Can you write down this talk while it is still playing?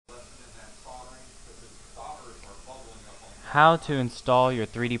how to install your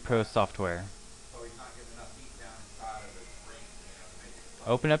 3D Pro software.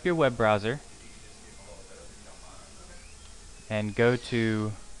 Open up your web browser and go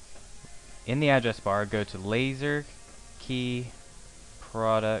to, in the address bar, go to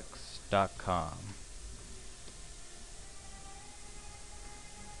laserkeyproducts.com.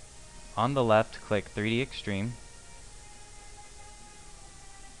 On the left, click 3D Xtreme.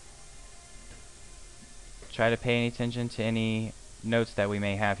 Try to pay any attention to any notes that we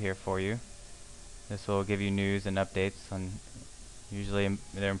may have here for you. This will give you news and updates on, usually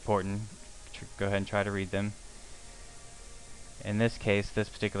they're important. Go ahead and try to read them. In this case, this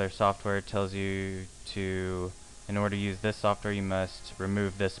particular software tells you to, in order to use this software, you must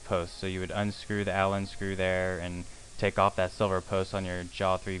remove this post. So you would unscrew the Allen screw there and take off that silver post on your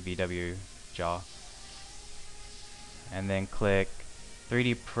Jaw 3 VW jaw. And then click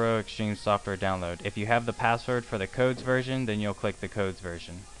 3D Pro Xtreme Software Download. If you have the password for the codes version, then you'll click the codes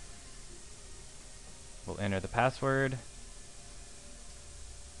version. We'll enter the password.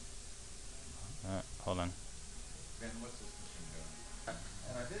 Hold on.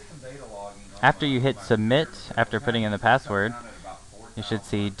 After you hit submit, after putting in the password, you should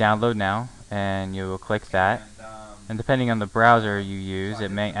see download now, and you will click that. And depending on the browser you use,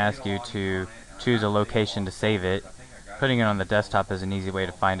 it may ask you to choose a location to save it. Putting it on the desktop is an easy way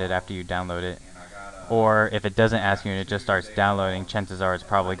to find it after you download it. Or if it doesn't ask you and it just starts downloading, chances are it's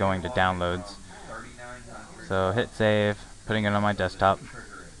probably going to downloads. So hit save, putting it on my desktop.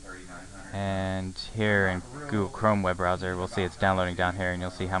 And here in Google Chrome web browser, we'll see it's downloading down here, and you'll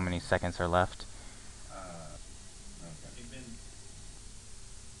see how many seconds are left.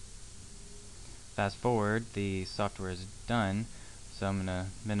 Fast forward, the software is done, so I'm going to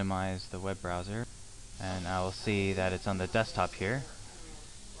minimize the web browser, and I will see that it's on the desktop here.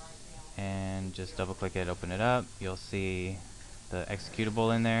 And just double click it, open it up, you'll see the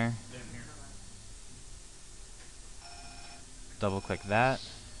executable in there. Double click that.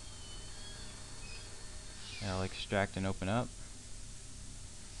 It'll extract and open up.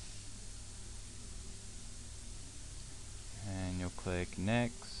 And you'll click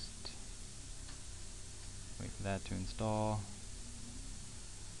next. Wait for that to install.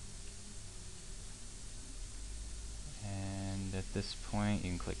 And at this point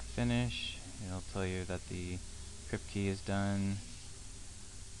you can click finish. It'll tell you that the crypt key is done.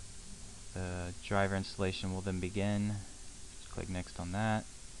 The driver installation will then begin. Just click next on that.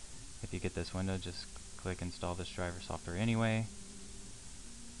 If you get this window, just click install this driver software anyway.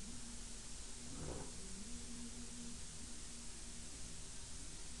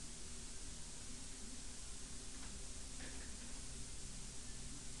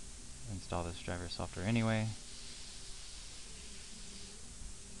 Install this driver software anyway.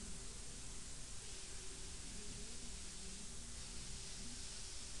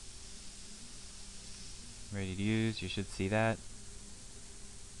 Ready to use, you should see that.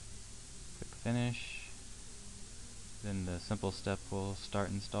 Click finish. Then the simple step will start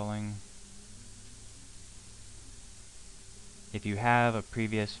installing. If you have a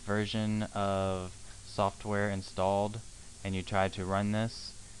previous version of software installed and you try to run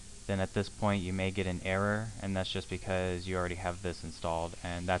this, then at this point you may get an error, and that's just because you already have this installed,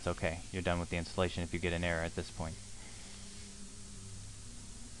 and that's okay. You're done with the installation if you get an error at this point.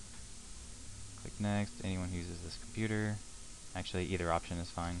 Click next. Anyone who uses this computer, actually either option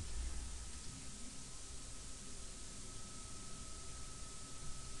is fine.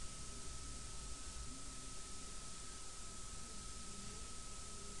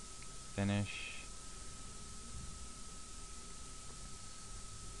 Finish.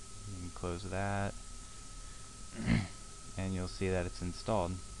 You can close that. And you'll see that it's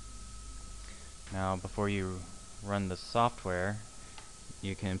installed. Now before you run the software,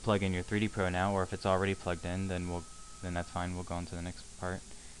 you can plug in your 3D Pro now, or if it's already plugged in, then that's fine. We'll go on to the next part.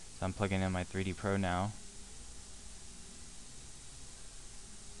 So I'm plugging in my 3D Pro now.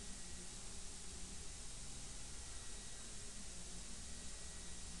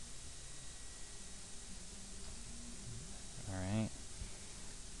 Alright.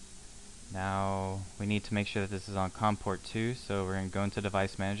 Now we need to make sure that this is on COM port 2, so we're going to go into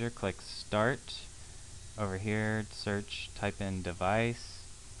Device Manager, click Start. Over here, search, type in Device,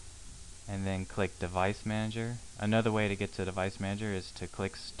 and then click Device Manager. Another way to get to Device Manager is to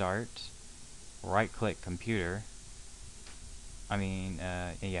click Start, right-click Computer.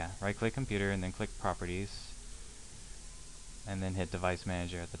 Right-click Computer, and then click Properties, and then hit Device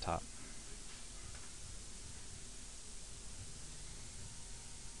Manager at the top.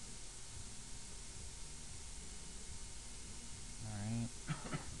 Alright.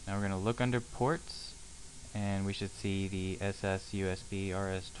 Now we're going to look under Ports, and we should see the SS USB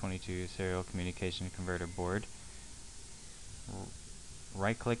RS22 serial communication converter board.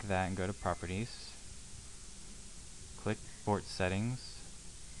 Right click that and go to properties. Click port settings.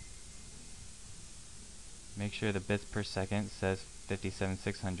 Make sure the bits per second says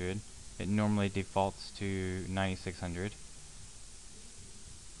 57600. It normally defaults to 9600.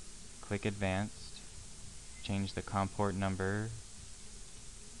 Click advanced. Change the COM port number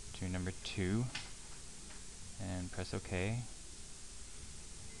to number 2 and press OK.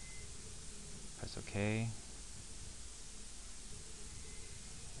 Press OK.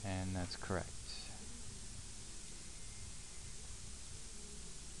 And that's correct.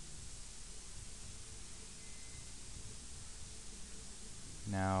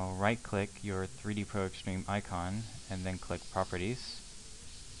 Now right click your 3D Pro Xtreme icon and then click Properties.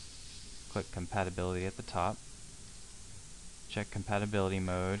 Click Compatibility at the top. Check compatibility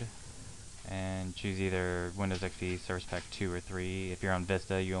mode and choose either Windows XP Service Pack 2 or 3. If you're on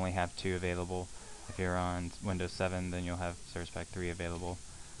Vista, you only have 2 available. If you're on Windows 7, then you'll have Service Pack 3 available.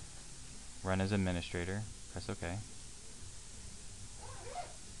 Run as administrator. Press OK.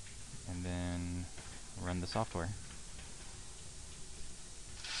 And then run the software.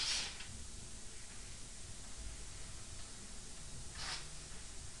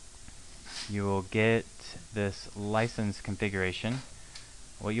 You will get this license configuration.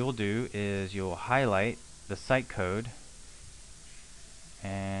 What you'll do is you'll highlight the site code,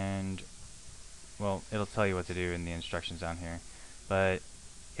 and well, it'll tell you what to do in the instructions down here. But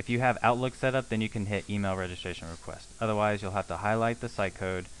if you have Outlook set up, then you can hit email registration request. Otherwise, you'll have to highlight the site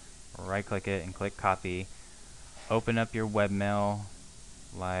code, right click it and click copy. Open up your webmail,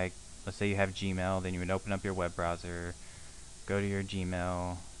 like let's say you have Gmail, then you would open up your web browser, go to your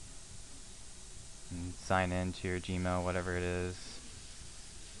Gmail, and sign in to your Gmail, whatever it is,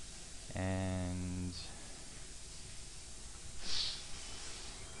 and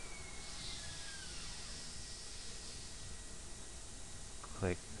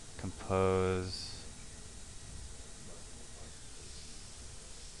click compose.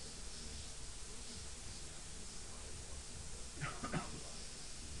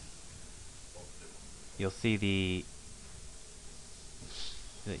 You'll see the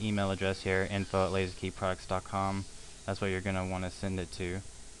email address here, info@laserkeyproducts.com. That's what you're going to want to send it to.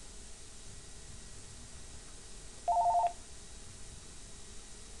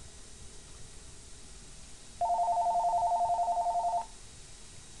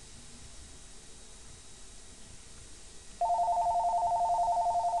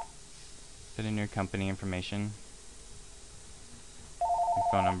 Put in your company information, your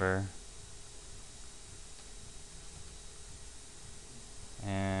phone number,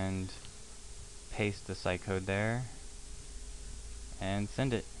 and paste the site code there and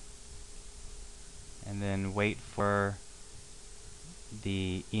send it. And then wait for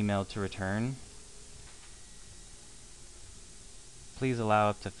the email to return. Please allow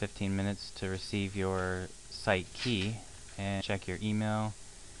up to 15 minutes to receive your site key, and check your email.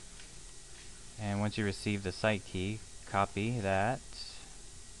 And once you receive the site key, copy that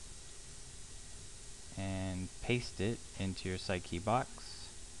and paste it into your site key box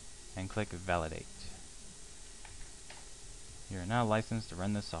and click validate. You are now licensed to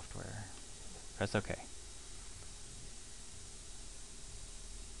run this software. Press OK.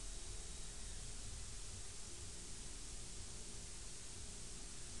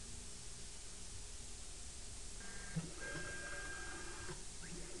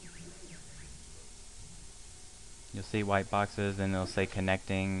 You'll see white boxes and it'll say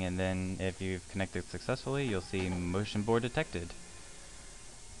connecting, and then if you've connected successfully, you'll see motion board detected.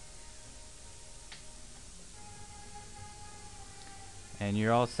 And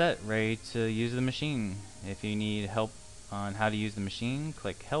you're all set, ready to use the machine. If you need help on how to use the machine,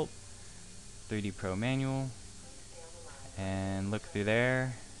 click Help, 3D Pro Manual, and look through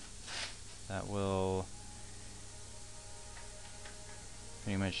there. That will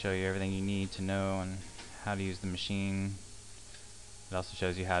pretty much show you everything you need to know on how to use the machine. It also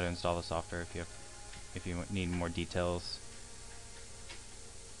shows you how to install the software if you need more details.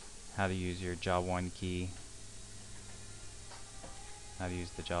 How to use your Jaw 1 key, how to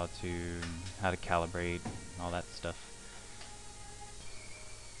use the Jaw 2, how to calibrate, all that stuff.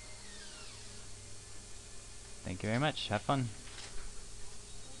 Thank you very much. Have fun.